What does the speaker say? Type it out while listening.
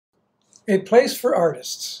A place for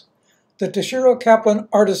artists. The Tashiro Kaplan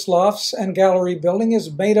Artist Lofts and Gallery building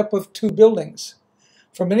is made up of two buildings.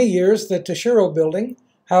 For many years, the Tashiro Building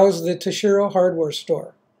housed the Tashiro Hardware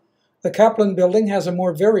Store. The Kaplan Building has a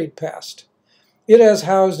more varied past. It has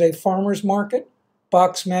housed a farmer's market,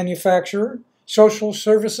 box manufacturer, social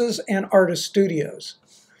services, and artist studios.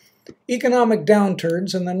 Economic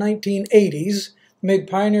downturns in the 1980s made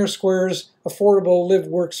Pioneer Square's affordable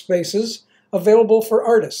live-work spaces available for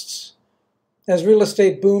artists. As real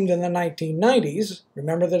estate boomed in the 1990s,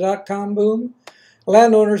 remember the dot-com boom?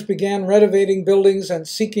 Landowners began renovating buildings and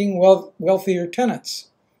seeking wealthier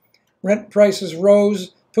tenants. Rent prices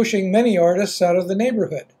rose, pushing many artists out of the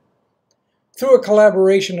neighborhood. Through a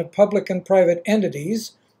collaboration of public and private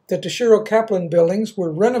entities, the Tashiro Kaplan buildings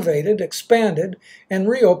were renovated, expanded, and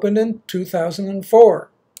reopened in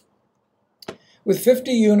 2004. With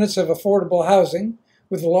 50 units of affordable housing,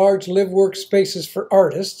 with large live-work spaces for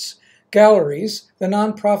artists, galleries, the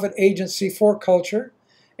nonprofit agency for culture,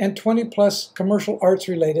 and 20-plus commercial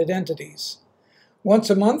arts-related entities. Once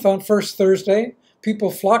a month on First Thursday,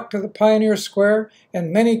 people flock to the Pioneer Square,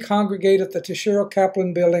 and many congregate at the Tashiro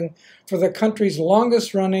Kaplan Building for the country's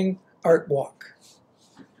longest-running art walk.